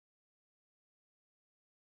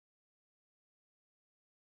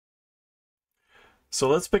So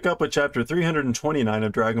let's pick up with chapter 329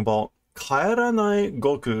 of Dragon Ball. Kaeranai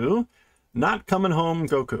Goku, not coming home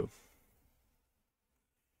Goku.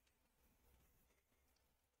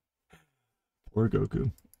 Poor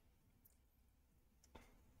Goku.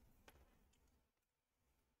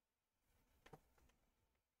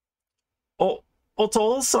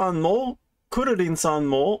 Oto-san mo Kuririn-san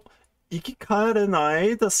mo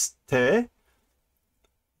ikikaerenai desu.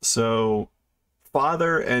 So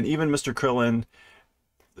father and even Mr. Krillin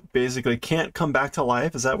basically can't come back to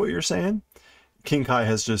life. Is that what you're saying? King Kai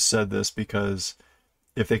has just said this because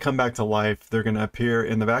if they come back to life, they're going to appear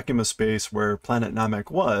in the vacuum of space where planet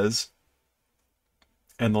Namek was,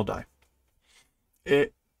 and they'll die.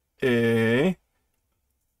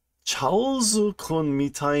 Charles Kun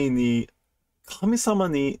mitai ni kami-sama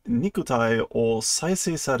ni nikutai o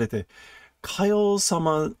saisei sarete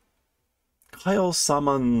Kaio-sama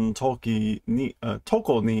toki ni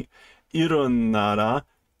toko ni iru nara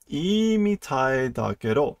ii mitai da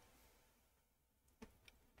kedo.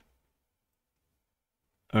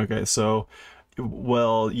 Okay, so,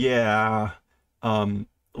 well, yeah,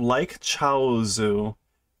 like Chaozu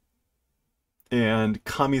and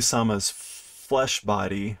Kami-sama's flesh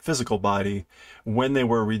body, physical body, when they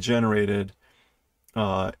were regenerated,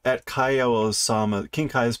 at Kaio-sama, King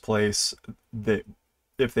Kai's place,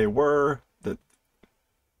 if they were, that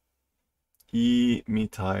I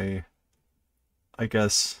mitai, I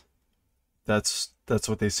guess that's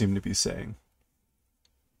what they seem to be saying.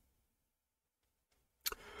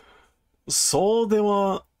 そう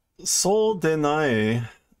でな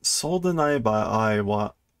い場合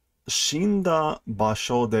は、死んだ場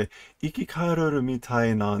所で生き返れるみた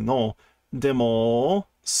いなの。でも、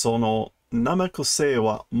そのナメク星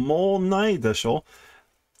はもうないでしょ。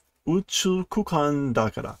宇宙空間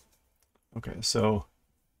だから。Okay, so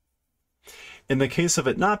in the case of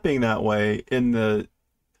it not being that way, in the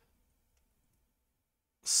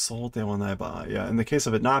そうではない場合, yeah, in the case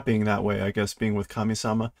of it not being that way, I guess being with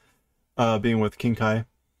Kami-sama, being with King Kai,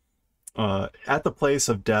 at the place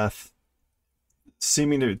of death,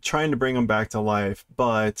 trying to bring him back to life,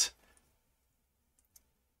 but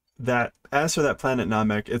that as for that planet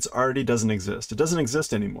Namek, it already doesn't exist. It doesn't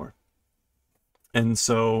exist anymore. And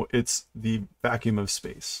so it's the vacuum of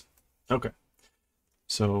space. Okay.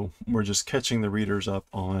 So we're just catching the readers up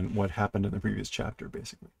on what happened in the previous chapter,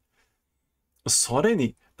 basically. それ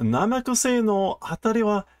に、ナメク星のあたり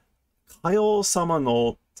は、カヨ様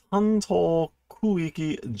の担当区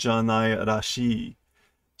域じゃないらしい.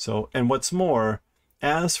 So, and what's more,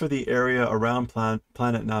 as for the area around planet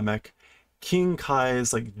Namek, King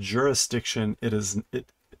Kai's like jurisdiction, it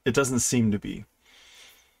doesn't seem to be.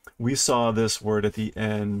 We saw this word at the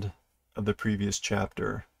end of the previous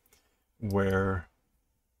chapter, where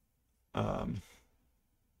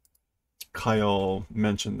Kyle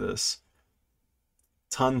mentioned this.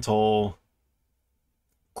 Tanto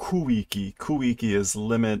Kuiki. Kuiki is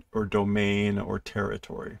limit or domain or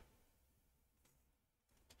territory.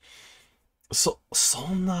 So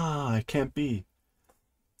it can't be.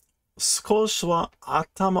 少しは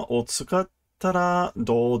頭を使ったら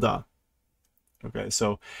どうだ? Okay,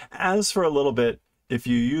 so as for a little bit, if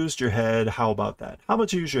you used your head, how about that? How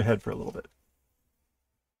about you use your head for a little bit?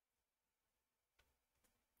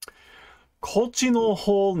 こっちの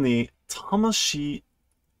方に魂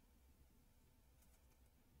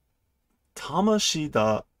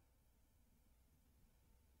だ。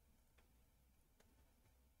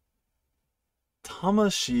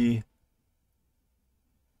魂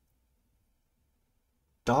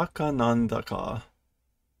だかなんだか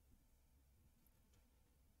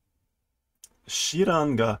知ら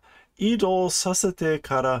んが移動させて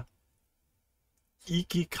から生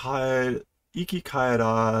き返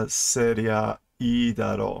らせりゃいい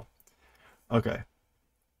だろう. Okay.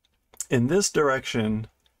 In this direction,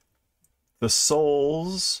 the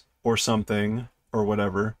souls or something or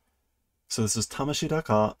whatever. So this is tamashi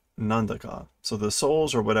daka nandaka. So the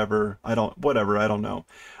souls or whatever, I don't know.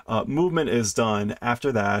 Movement is done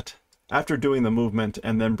after that, after doing the movement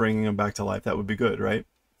and then bringing them back to life. That would be good, right?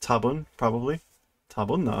 Tabun, probably.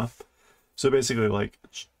 Tabun na. So basically, like,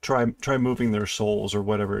 try moving their souls or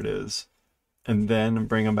whatever it is, and then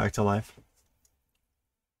bring them back to life.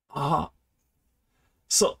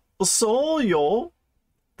 So yo,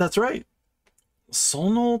 that's right. そ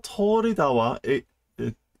の通りだわ. It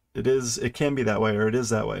can be that way, or it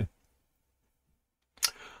is that way.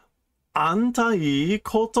 あんたいい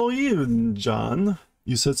こと言うんじゃん.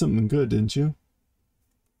 You said something good, didn't you?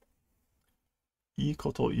 いい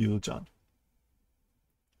こと言うじゃん.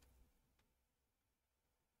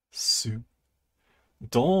 Su.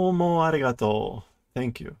 どうもありがとう.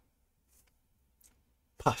 Thank you.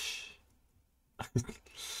 Pash.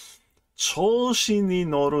 調子に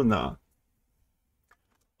乗るな.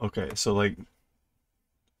 Okay, so like,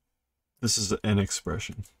 this is an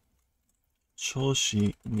expression. 調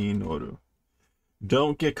子に乗る.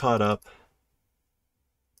 Don't get caught up.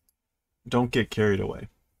 Don't get carried away.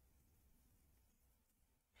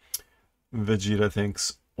 Vegeta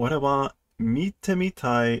thinks, 俺は見てみ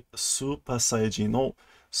たいスーパーサイジの、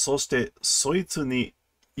そしてそいつに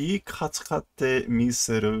言い使ってみ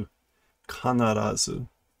せる。必ず.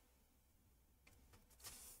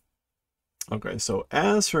 Okay, so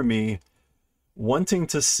as for me, wanting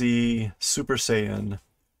to see Super Saiyan,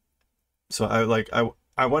 so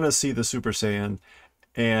I want to see the Super Saiyan,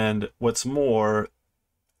 and what's more,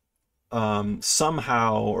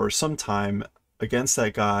 somehow or sometime against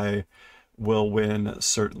that guy will win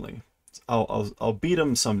certainly. I'll beat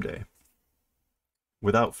him someday,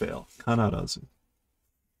 without fail. Kanarazu.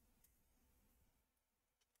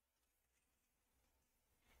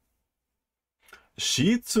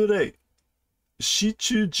 Shitsurei.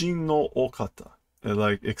 Shichujin no okata.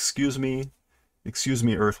 Like, excuse me,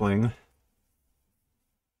 Earthling.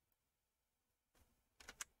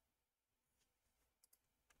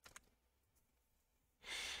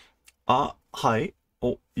 Hi.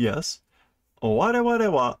 Oh, yes. 我々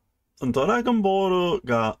はドラゴンボール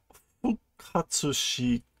が復活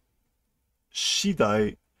し次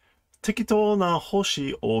第、適当な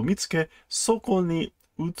星を見つけ、そこに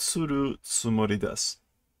移るつもりです。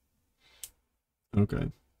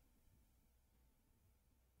Okay.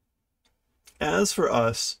 As for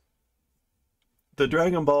us, the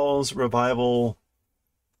Dragon Ball's revival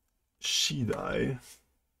Shidai.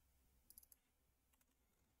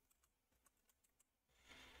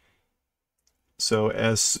 So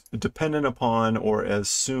as dependent upon or as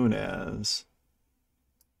soon as.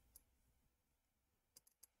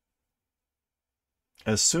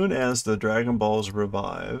 As soon as the Dragon Balls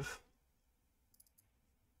revive.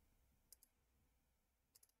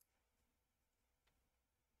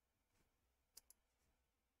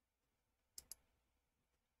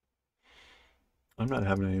 I'm not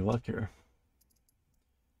having any luck here.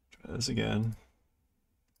 Try this again.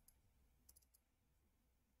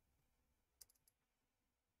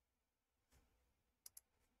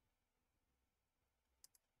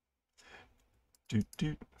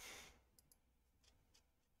 Doot.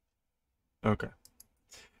 Okay.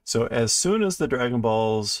 So as soon as the Dragon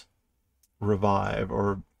Balls revive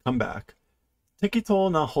or come back,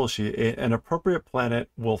 Tekito na Hoshi, an appropriate planet,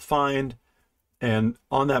 will find, and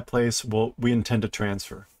on that place we intend to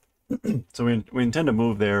transfer. So we intend to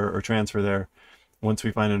move there or transfer there once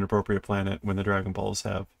we find an appropriate planet when the Dragon Balls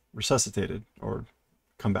have resuscitated or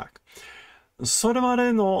come back. それま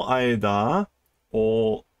での間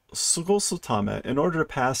を過ごすため, in order to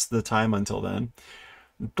pass the time until then,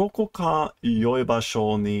 どこか良い場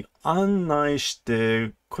所に案内し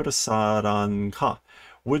てくださらんか?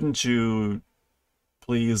 Wouldn't you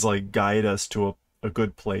please like guide us to a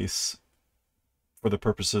good place for the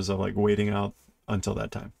purposes of like waiting out until that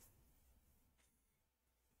time?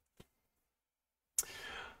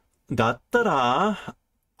 だったら、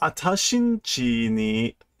あたしんち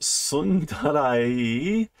に住んだら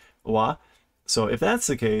いいわ. So if that's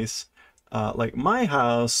the case, like my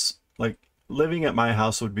house, like living at my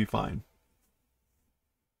house would be fine.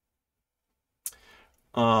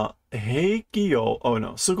 平気よ. Oh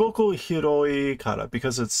no, すごく広いから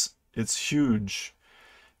because it's huge.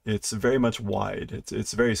 It's very much wide.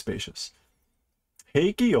 It's very spacious.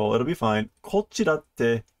 平気よ, it'll be fine. こっちだっ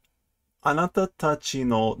てあなたたち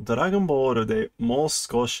のドラゴンボールでもう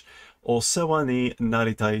少しお世話にな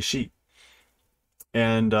りたいし.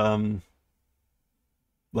 And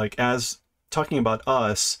like as talking about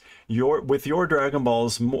us, with your Dragon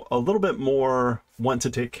Balls, a little bit more want to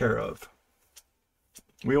take care of.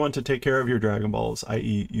 We want to take care of your Dragon Balls,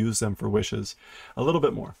 i.e. use them for wishes, a little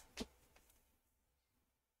bit more.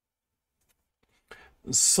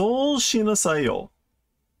 そうしなさいよ.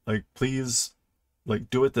 Like, please, like,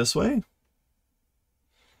 do it this way.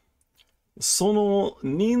 その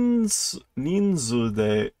人数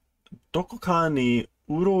でどこかに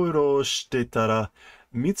うろうろしてたら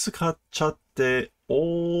見つかっちゃって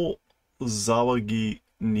大騒ぎ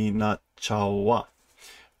になっちゃうわ.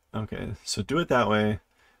 Okay, so do it that way.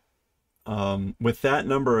 With that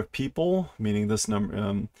number of people, meaning this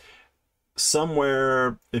number,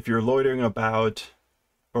 somewhere, if you're loitering about,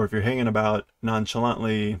 or if you're hanging about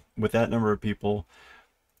nonchalantly with that number of people,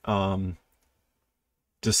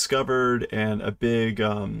 discovered and a big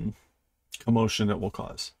commotion it will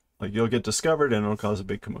cause. Like you'll get discovered and it'll cause a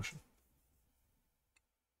big commotion.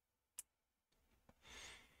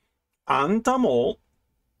 あんたも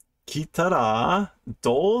来たら、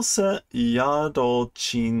どうせ宿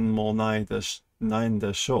賃もないん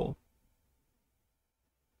でしょう.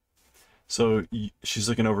 So she's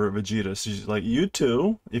looking over at Vegeta. She's like, you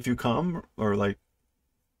too, if you come, or like,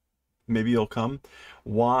 maybe you'll come.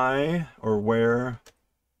 Why or where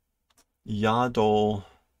Yadol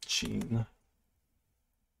Chin?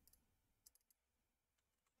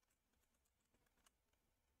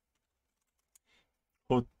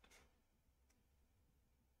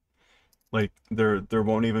 Like there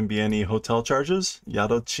won't even be any hotel charges.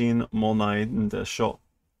 Yadochin monai desho.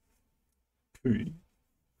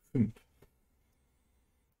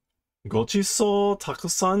 Gochiso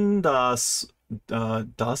takusan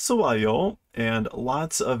dasu wa yo, and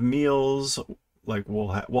lots of meals. Like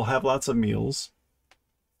we'll have lots of meals.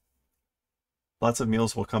 Lots of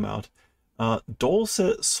meals will come out. Dose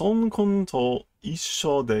sonkon to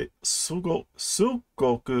issho de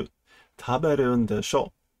sugoku taberu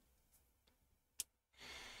desho.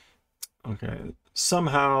 Okay,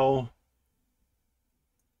 somehow,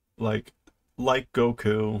 like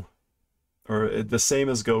Goku, or the same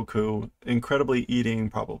as Goku, incredibly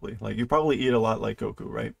eating probably. Like you probably eat a lot like Goku,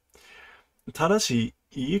 right? Tadashi,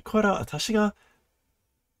 いいから私が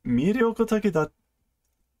魅力的だ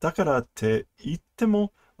からって言って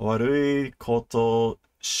も悪いこと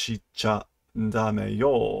しちゃダメ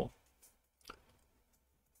よ.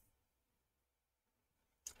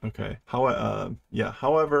 Okay. Yeah.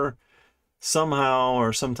 However, somehow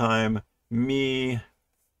or sometime, miryoku.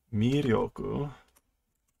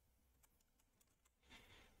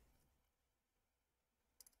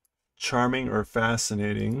 Charming or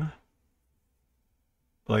fascinating.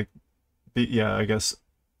 Like, yeah, I guess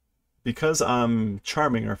because I'm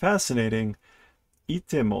charming or fascinating,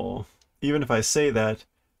 itemo, even if I say that,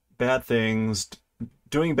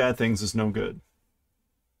 doing bad things is no good.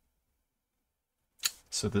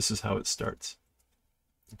 So this is how it starts.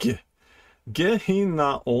 Gehin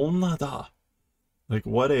na onna da. Like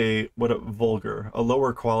what a vulgar, a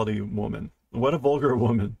lower quality woman. What a vulgar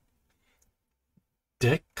woman.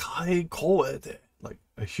 Dekai koe de. Like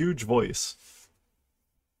a huge voice.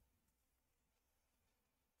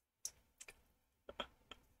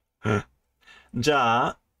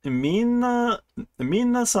 Ja, minna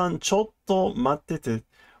san chotto mattete.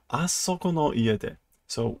 Asoko no ie de.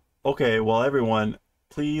 So, okay, well everyone,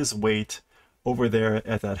 please wait over there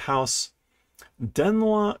at that house.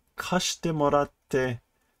 Denwa kashite moratte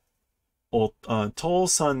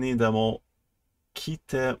Tousan ni demo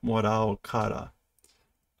kite morao kara.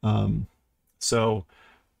 So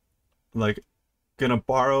like gonna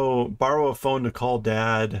borrow a phone to call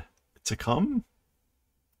dad to come.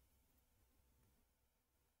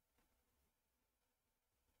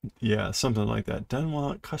 Yeah, something like that.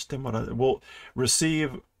 Denwa kashite moratte. We'll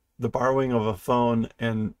receive the borrowing of a phone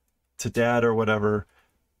and to dad or whatever,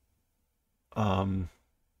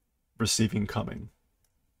 receiving coming.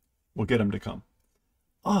 We'll get him to come.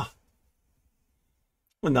 Ah.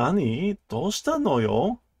 Nani? Doshita no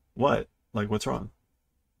yo? What? Like, what's wrong?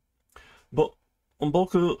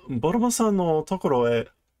 Boku, Boroma-san no tokoro e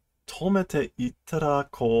tomete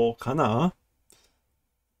ittarakou kana?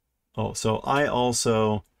 Oh, so I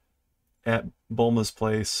also, at Bulma's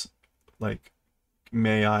place, like,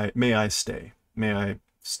 may I stay? May I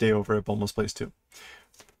stay over at Bulma's place too?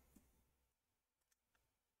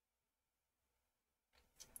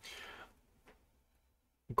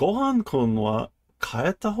 Gohan-kun wa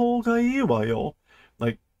kaeta hou ga ii wa yo.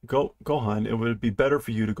 Like, Gohan, it would be better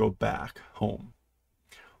for you to go back home.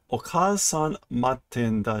 Okasan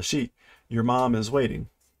matten dashi. Your mom is waiting.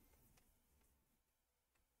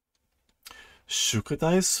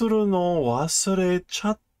 Shukudai suru no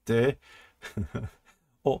wasurechatte.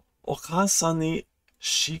 Okasan ni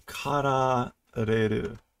shikarareru.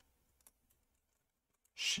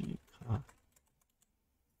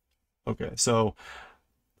 Okay, so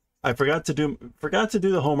I forgot to do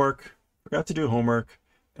the homework. Forgot to do homework,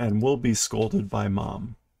 and will be scolded by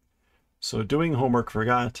mom. So doing homework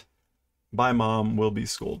forgot by mom will be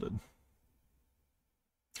scolded.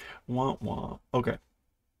 Wah wah. Okay.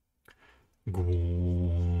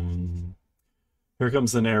 Here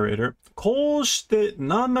comes the narrator. こうして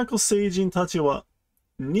難なく聖人たちは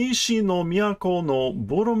西の都の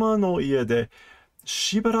ボロマの家で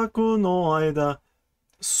しばらくの間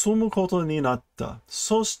住むことになった。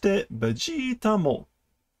そしてベジータも。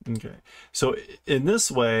Okay. So in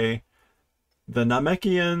this way, the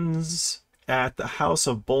Namekians at the house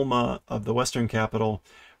of Bulma of the Western capital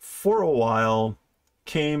for a while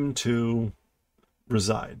came to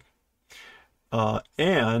reside.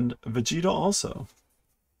 And Vegeta also.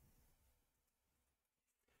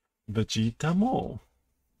 Vegeta mo.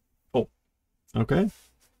 Okay.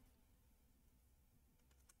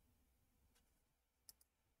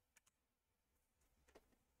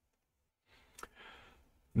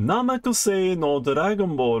 Namekusei no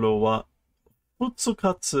Dragon Ball は復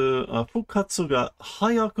活が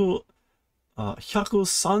早く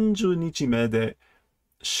130日目で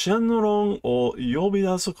シェンロンを呼び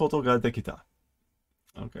出すことができた.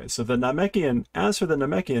 Okay, so as for the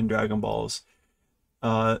Namekian Dragon Balls,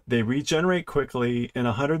 they regenerate quickly in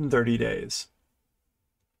 130 days.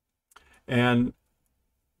 And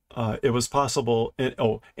it was possible, and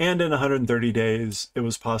in 130 days, it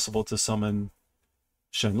was possible to summon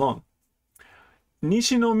Shenlong.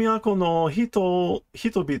 西の都の人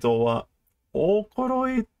々は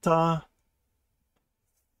驚いた。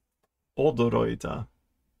驚い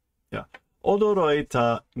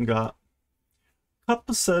たが、カ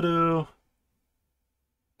プセル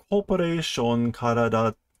コーポレーションから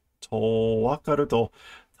だと分かると、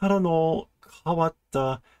ただの変わっ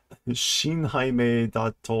た新発明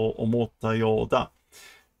だと思ったようだ。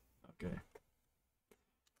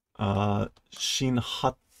Okay. 新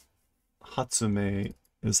発明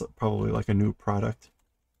is probably like a new product.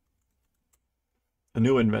 A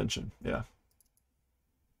new invention, yeah.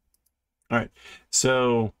 All right,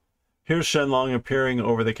 so here's Shenlong appearing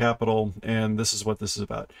over the capital, and this is what this is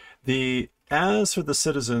about. As for the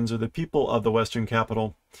citizens or the people of the Western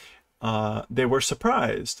capital, they were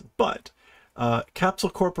surprised, but Capsule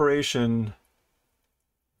Corporation,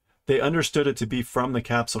 they understood it to be from the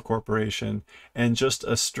Capsule Corporation, and just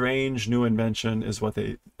a strange new invention is what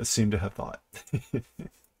they seem to have thought.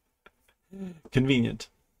 Convenient.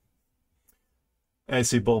 I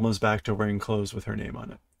see Bulma's back to wearing clothes with her name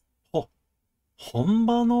on it. Oh,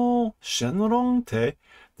 Honba no Shenlong te?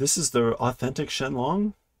 This is the authentic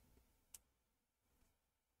Shenlong?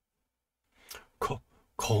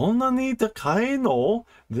 こんなにでかいの?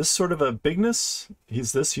 This sort of a bigness?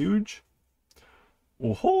 He's this huge?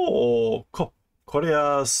 おほこれ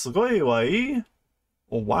はすごいわい?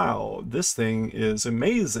 Oh, wow, this thing is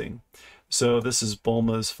amazing. So this is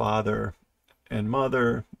Bulma's father and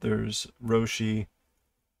mother. There's Roshi.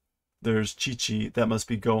 There's Chi-Chi. That must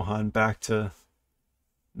be Gohan back to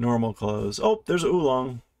normal clothes. Oh, there's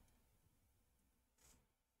Oolong.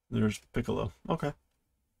 There's Piccolo. Okay.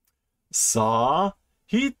 さあ、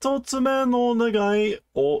一つ目のお願い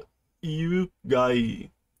を言うがいい.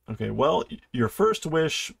 Okay, well, your first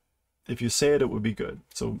wish, if you say it, it would be good.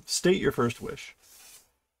 So state your first wish.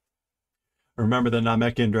 Remember the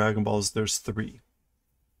Namekian Dragon Balls, there's 3.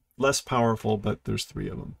 Less powerful, but there's 3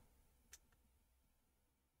 of them.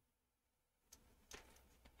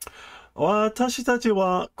 私たち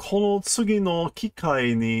はこの次の機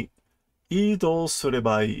会に移動すれ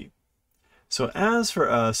ばいい. So as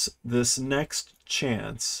for us, this next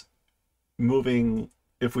chance,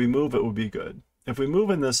 if we move, it would be good. If we move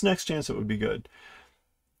in this next chance, it would be good.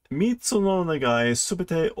 3つの願いすべ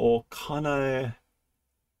てを叶え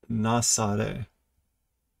なされ.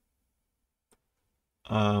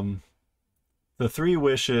 The 3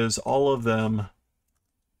 wishes, all of them,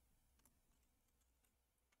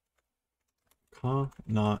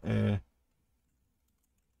 叶え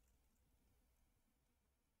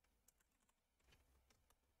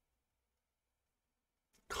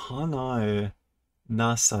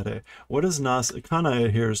nasare. What does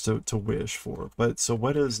kanae here is to wish for, but so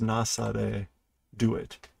what does nasare do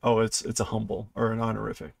it? Oh, it's a humble or an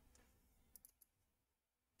honorific.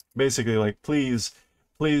 Basically, like, please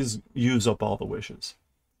use up all the wishes.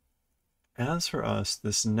 As for us,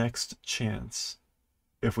 this next chance,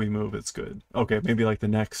 if we move, it's good. Okay, maybe like the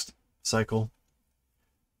next cycle.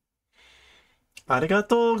 ありが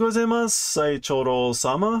とうございます、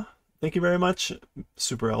Saichoro-sama. Thank you very much,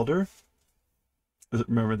 Super Elder.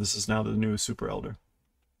 Remember, this is now the new Super Elder.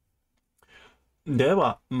 で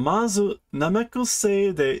は、まず、ナメック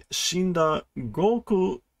星で死んだ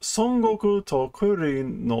孫悟空とクリ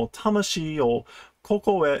ンの魂をこ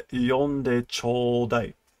こへ呼んでちょうだ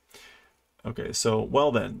い. Okay, so,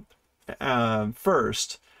 well then,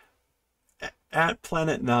 first, at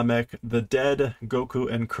Planet Namek, the dead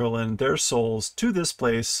Goku and Krillin, their souls to this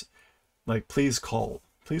place, like, please call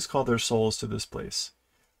their souls to this place.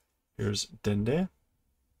 Here's Dende,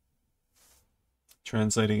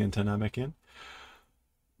 translating into Namekian.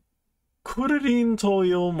 クリリンと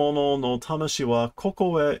いうものの魂はこ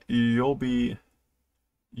こへ呼び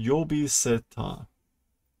せた.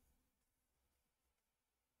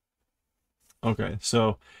 Okay,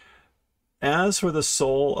 so as for the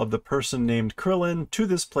soul of the person named Krillin, to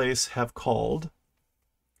this place have called.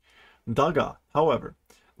 だが, however,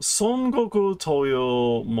 孫悟空とい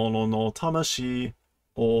うものの魂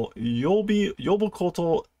を呼ぶこ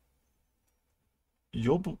と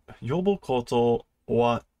yobu koto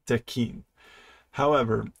wa dekin.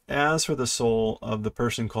 However, as for the soul of the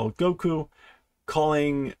person called Goku,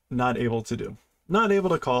 calling not able to do. Not able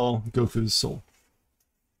to call Goku's soul.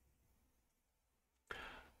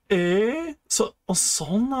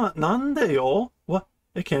 そんな、なんでよ? What?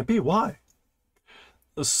 It can't be. Why?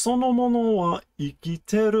 そのものは生き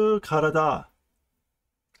てるからだ.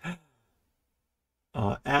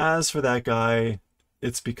 As for that guy,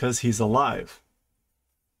 it's because he's alive.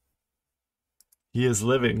 He is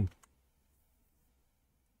living.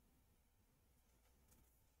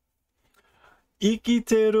 生き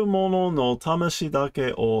てるものの魂だ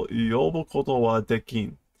けを呼ぶことはでき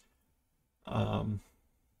ん。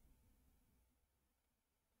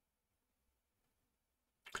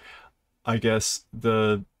I guess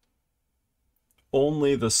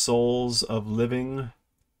only the souls of living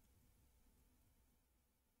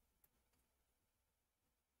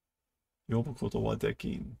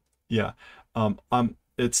yeah. I'm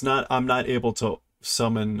not able to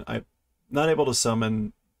summon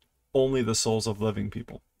only the souls of living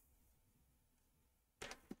people.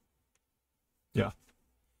 Yeah.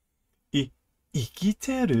 生き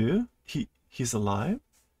てる? He's alive?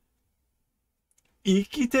 生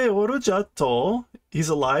きておるじゃと?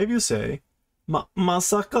 He's alive, you say? ま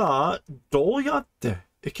さかどうやって?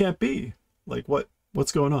 It can't be. Like,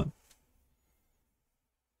 what's going on?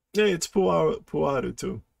 Hey, it's Puaru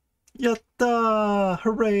too. Yatta!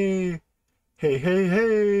 Hooray! Hey, hey,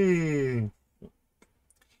 hey!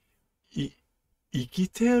 生き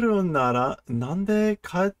てるならなんで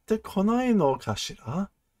帰ってこないのかし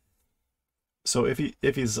ら? So if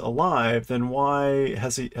he's alive, then why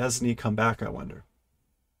hasn't he come back, I wonder?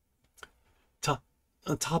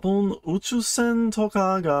 多分宇宙船と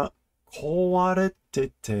かが壊れ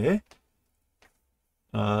てて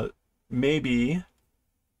maybe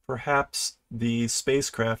perhaps the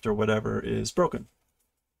spacecraft or whatever is broken.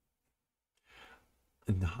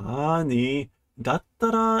 なに? だっ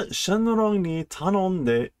たらシェンロンに頼ん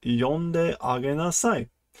で呼んであげなさい.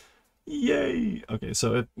 Yay! Okay,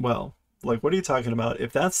 so well, like, what are you talking about?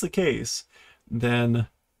 If that's the case, then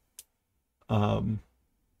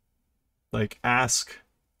like ask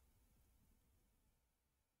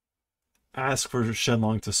for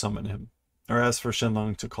Shenlong to summon him, or ask for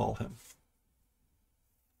Shenlong to call him.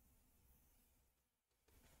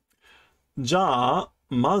 じゃあ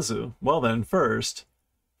まず well then first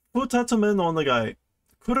 2つ目のお願い、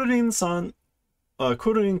クルリン君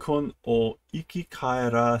を生き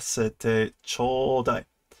返らせてちょうだい.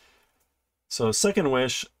 So second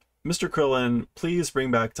wish, Mr. Krillin, please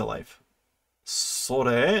bring back to life. そ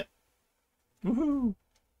れ Woohoo!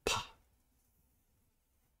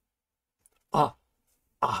 パあ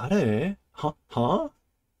れは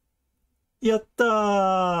やった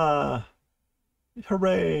ー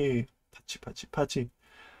Hooray! パチパチパチ。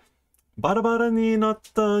バラバラになっ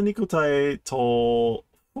た肉体と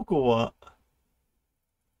服は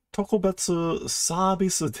特別サービ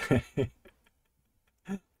スで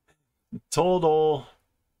ちょうど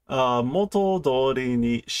元通り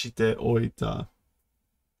にしておいた。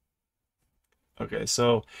Okay,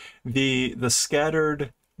 so the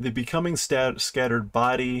becoming scattered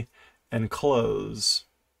body and clothes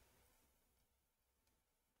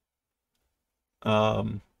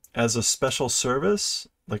as a special service,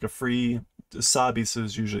 like a free,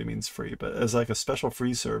 sabisu usually means free, but as like a special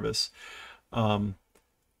free service,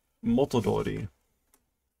 motodori,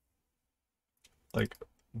 like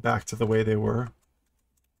back to the way they were.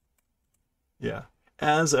 Yeah,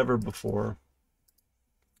 as ever before,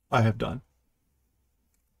 I have done.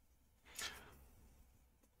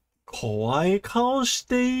 怖い顔し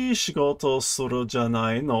ていい仕事するじゃ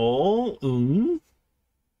ないの?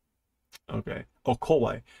 Okay. Oh,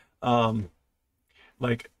 kowai.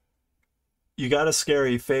 Like, you got a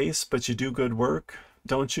scary face, but you do good work,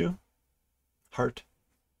 don't you? Heart.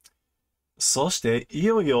 そしてい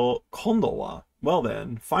よいよ今度は well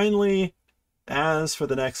then, finally, as for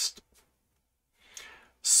the next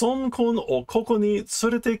孫君をここに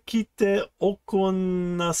連れてきておく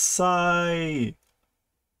んなさい.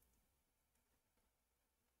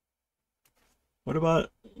 What about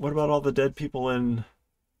all the dead people in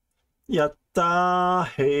Yatta?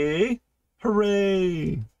 Hey,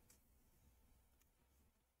 hooray!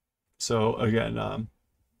 So again,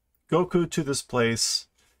 Goku to this place,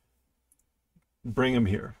 bring him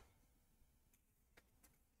here.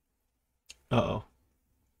 Uh-oh.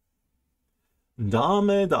 ダ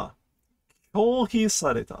メだ。拒否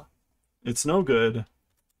された. It's no good.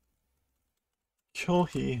 拒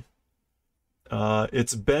否.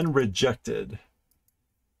 It's been rejected.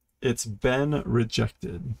 It's been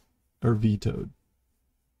rejected or vetoed.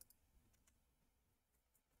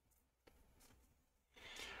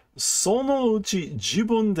 そのうち自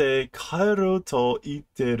分で帰ると言っ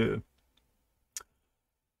てる。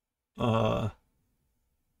あ、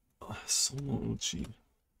そのうち。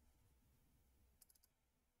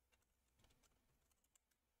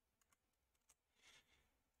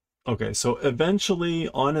Okay, so eventually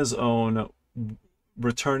on his own,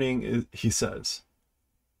 returning, he says.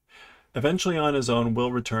 Eventually on his own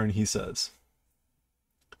will return, he says.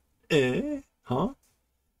 Eh? Huh?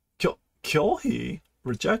 Kyohi?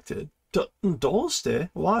 Rejected?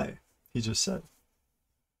 Doste? Why? He just said.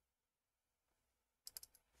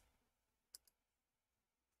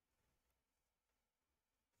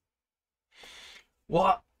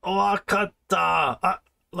 Wakatta!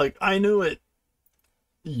 Like, I knew it.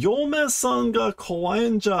 Yome-san ga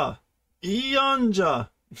kowainja. Ianja.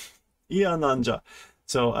 Iananja.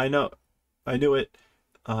 So I knew it.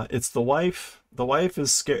 It's the wife. The wife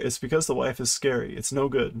is scary. It's because the wife is scary. It's no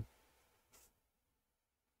good.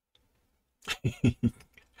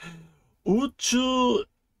 Uchu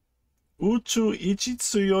ichi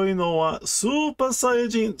tsuyoi no wa Super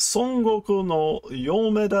Saiyajin Son Goku no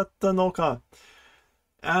yome datta no ka.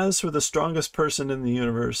 As for the strongest person in the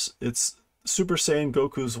universe, it's Super Saiyan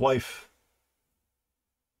Goku's wife.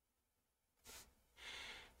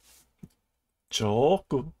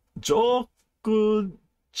 Joku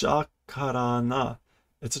jakarana.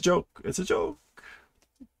 It's a joke. It's a joke.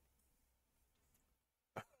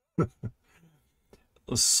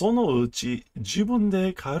 So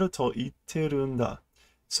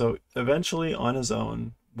eventually on his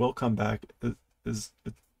own will come back,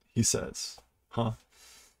 he says. Huh?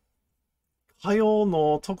 かよ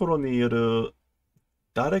のところにいる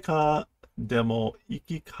誰かでも生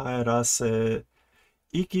き返らせ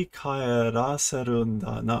るん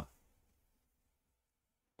だな.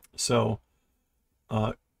 So,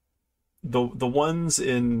 the ones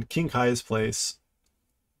in King Kai's place,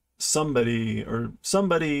 somebody,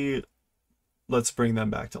 let's bring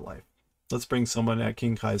them back to life. Let's bring someone at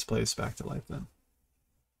King Kai's place back to life then.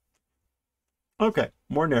 Okay,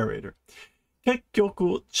 more narrator. 結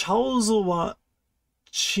局、チャオズは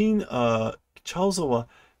天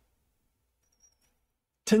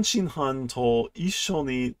津飯と一緒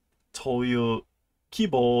にという希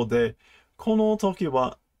望で、この時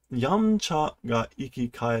はヤムチャが生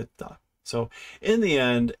き返った. So, in the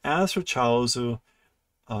end, as for Chaozu,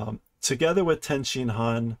 together with Tenshin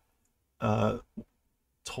Han, Toyo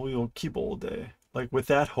Kibo de, like with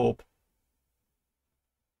that hope.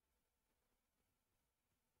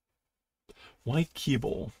 Why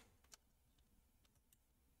Kibo?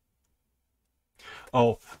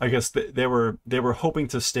 Oh, I guess they were hoping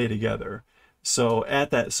to stay together. So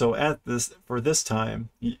for this time,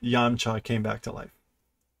 Yamcha came back to life.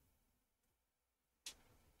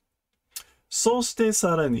 そして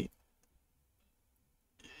さらに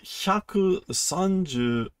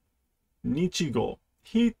130日後、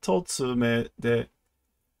一つ目で、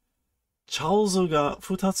チャオズが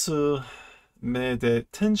二つ目で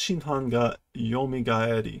天津飯が蘇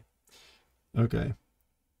り。Okay.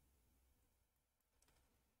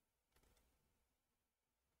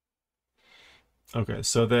 Okay,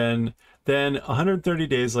 so then 130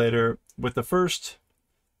 days later, with the first,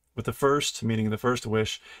 meaning the first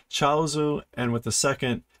wish, Chaozu, and with the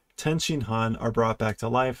second, Tenshin Han are brought back to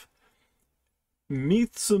life.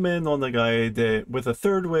 Mitsume no nagai de, with a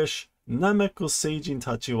third wish, Nameku Seijin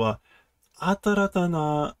tachi wa atarata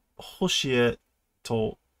na hoshi e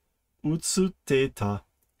to utsutte ta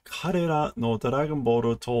karera no Dragon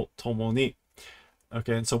Ball to tomo ni.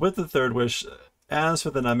 Okay, and so with the third wish, as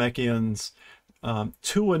for the Namekians,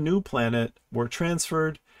 to a new planet were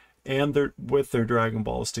transferred, and with their Dragon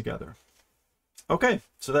Balls together. Okay,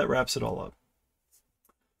 so that wraps it all up.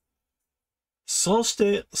 そし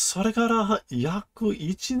て、それから約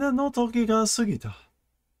1年の時が過ぎた.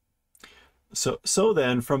 So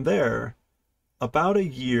then, from there, about a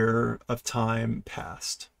year of time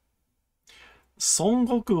passed. 孫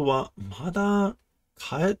悟空はまだ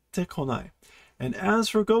帰ってこない. And as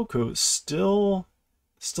for Goku, still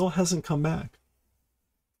hasn't come back.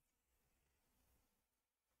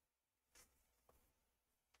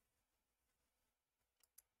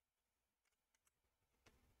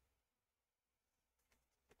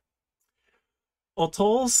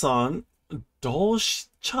 Otou-san, どうし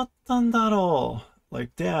ちゃったんだろう?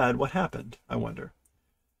 Like, Dad, what happened? I wonder.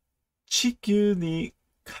 地球に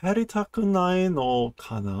帰りたくないの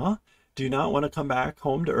かな? Do you not want to come back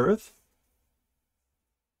home to Earth?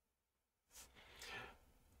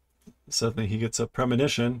 Suddenly he gets a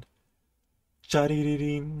premonition.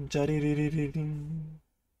 Jaririn, jariririn.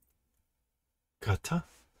 Kata?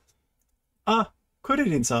 Ah,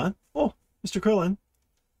 Kuririn-san. Oh, Mr. Krillin.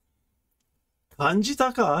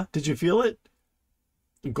 Kanjitaka? Did you feel it?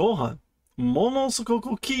 Gohan.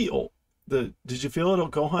 Monosukoku ki o. Did you feel it,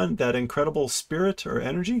 Gohan? That incredible spirit or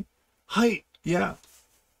energy? Hai. Yeah.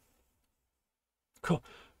 こ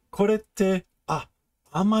れって、あ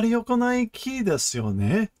まり良くない木ですよ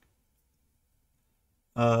ね。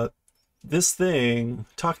This thing,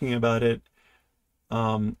 talking about it,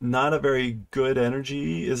 not a very good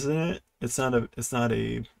energy, isn't it? It's not a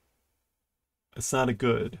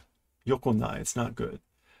good. Yokonai, it's not good.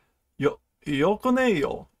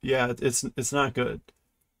 Yokoneyo. Yeah, it's not good.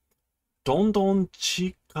 Dondon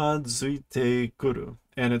chikazuite kuru.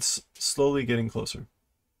 And it's slowly getting closer.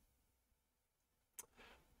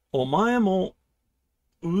 Omae mo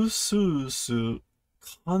usu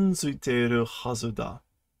kanzuiteiru hazu da.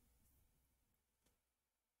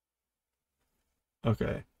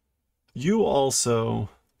 Okay. You also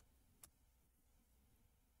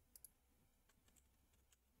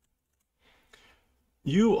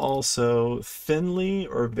thinly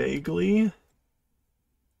or vaguely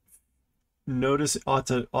ought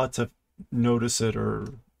to notice it, or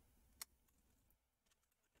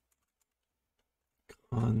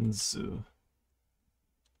kanzu.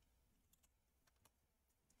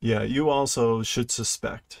 Yeah, you also should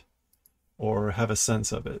suspect or have a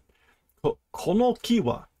sense of it. Kono ki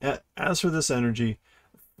wa, as for this energy,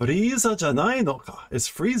 Frieza janai no ka. It's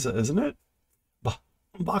Frieza, isn't it?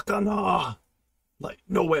 Baka na. Like,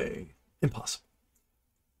 no way. Impossible.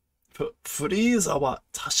 Frieza wa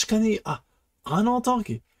tashikani ano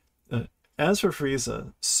toki. As for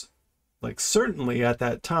Frieza, like, certainly at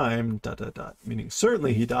that time, meaning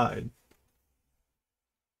certainly he died.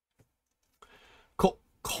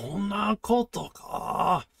 Konna koto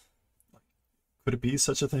ka. Could it be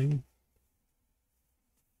such a thing?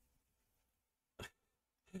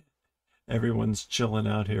 Everyone's chilling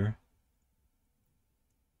out here.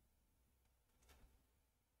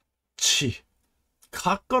 Chi.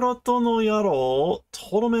 Kakaroto no yaro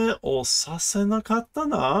torome o sasenakatta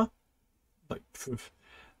na. Like,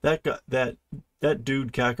 that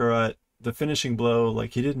dude Kakarot, the finishing blow,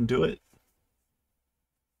 like, he didn't do it.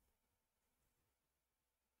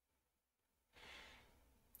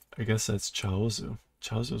 I guess that's Chaozu.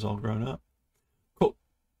 Chaozu's all grown up.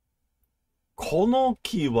 Kono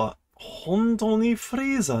ki wa hontou ni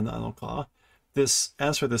Frieza nano ka? This,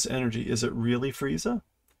 as for this energy, is it really Frieza?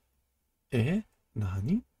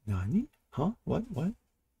 Nani? Nani? Huh? What?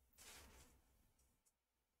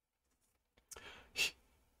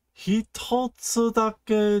 Hitotsu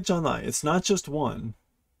dake janai. It's not just one.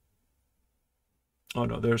 Oh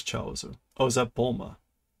no, there's Chaozu. Oh, is that Bulma?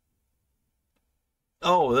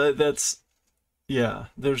 Oh, that's... Yeah,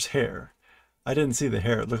 there's hair. I didn't see the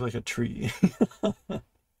hair. It looked like a tree.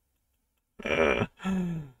 There's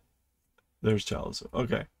Chaozu.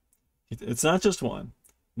 Okay. It's not just one.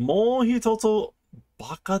 Mo hitotsu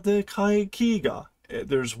baka dekai ki ga.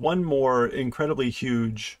 There's one more incredibly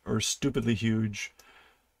huge or stupidly huge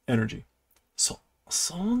energy.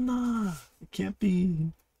 Sonna. It can't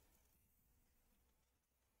be.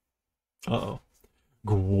 Uh-oh.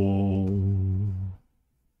 Go.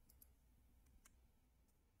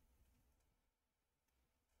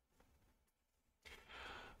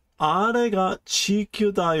 Are ga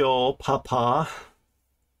Chikyu da yo, papa.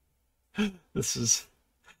 This is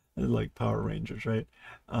like Power Rangers, right?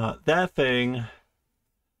 That thing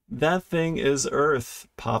is Earth,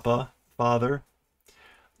 papa, father.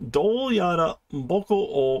 どうやら僕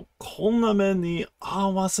をこんな目に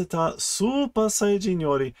合わせたスーパーサイジン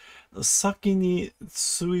より先に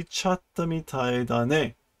ついちゃったみたいだ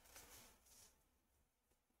ね。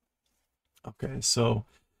Okay, so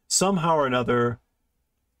somehow or another,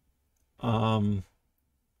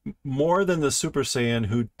 more than the Super Saiyan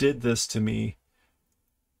who did this to me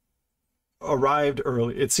arrived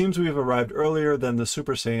early. It seems we've arrived earlier than the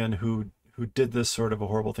Super Saiyan who did this sort of a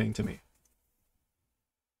horrible thing to me.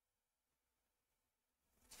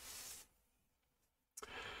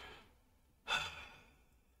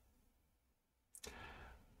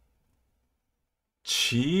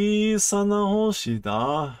 Chisana hoshi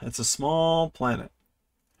da. It's a small planet.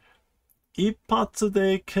 Ippatsu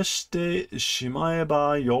de keshite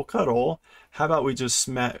shimaeba yokaro. How about we just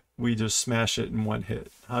smash it in one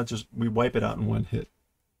hit? We wipe it out in one hit.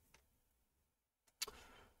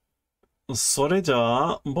 それじ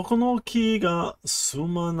ゃあ僕の気が済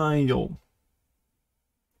まないよ。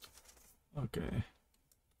Okay.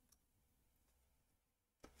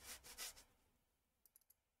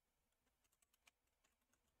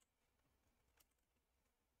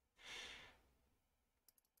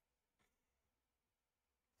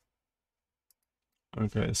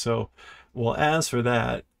 Okay, so, well, as for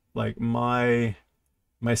that, like, my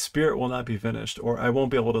My spirit will not be finished, or I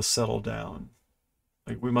won't be able to settle down.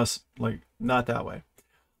 Like, we must, like, not that way.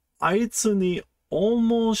 あいつに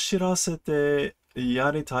面白せて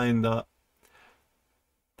やりたいんだ。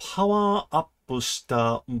パワーアップし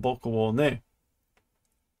た僕をね。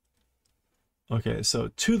Okay, so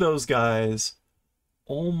to those guys,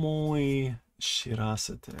 思い知ら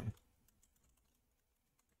せて.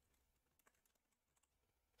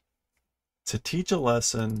 To teach a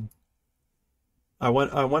lesson. I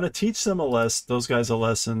want to teach them those guys a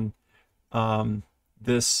lesson.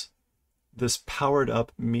 This powered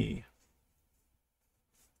up me.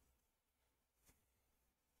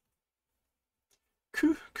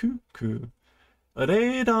 Ku.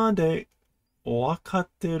 Radar de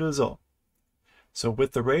wakateru zo. So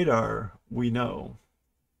with the radar, we know.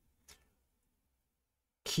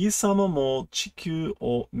 Kisama mo chikyū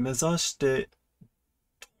o mezashite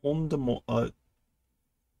tonderu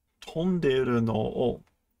no o.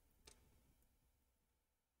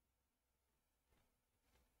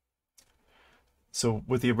 So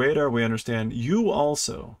with the radar, we understand you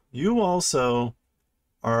also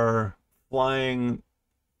are flying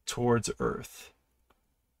towards Earth.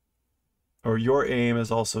 Or your aim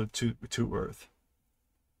is also to Earth.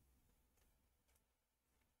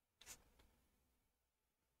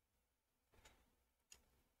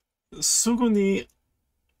 Sugu ni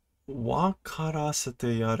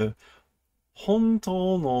wakarasete yaru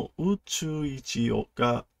hontou no uchu ichi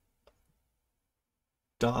ga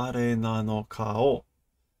dare nano ka o.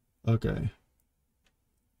 Okay.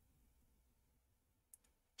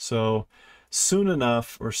 So soon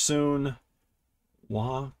enough, or soon,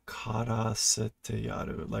 wakarasete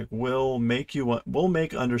yaru, like we'll make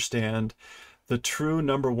understand the true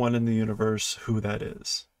number one in the universe, who that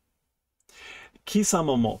is.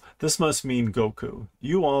 Kisama mo, this must mean Goku.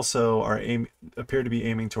 You also appear to be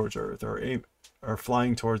aiming towards Earth, or are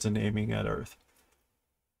flying towards and aiming at Earth.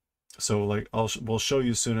 So like we'll show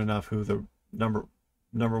you soon enough who the number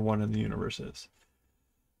one in the universe is.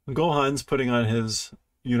 Gohan's putting on his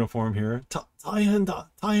uniform here. Taihen da.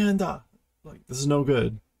 Like, this is no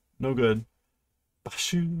good.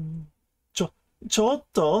 Bashu.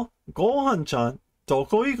 Chotto, Gohan-chan,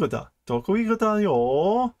 doko iku da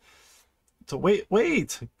yo. So wait,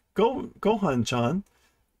 Gohan-chan,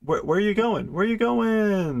 where are you going?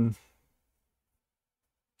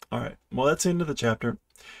 All right, well, that's the end of the chapter.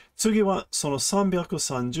 Tsugi wa sono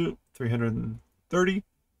 330, 330.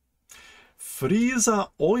 Frieza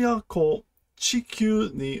oyako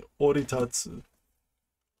Chikyū ni oritatsu.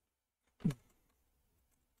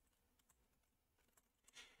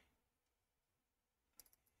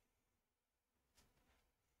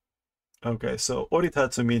 Okay, so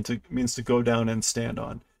oritatsu means to go down and stand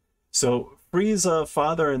on. So Frieza,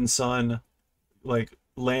 father and son, like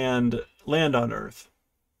land on Earth.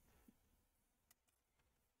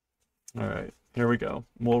 All right, here we go.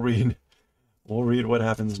 We'll read what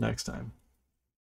happens next time.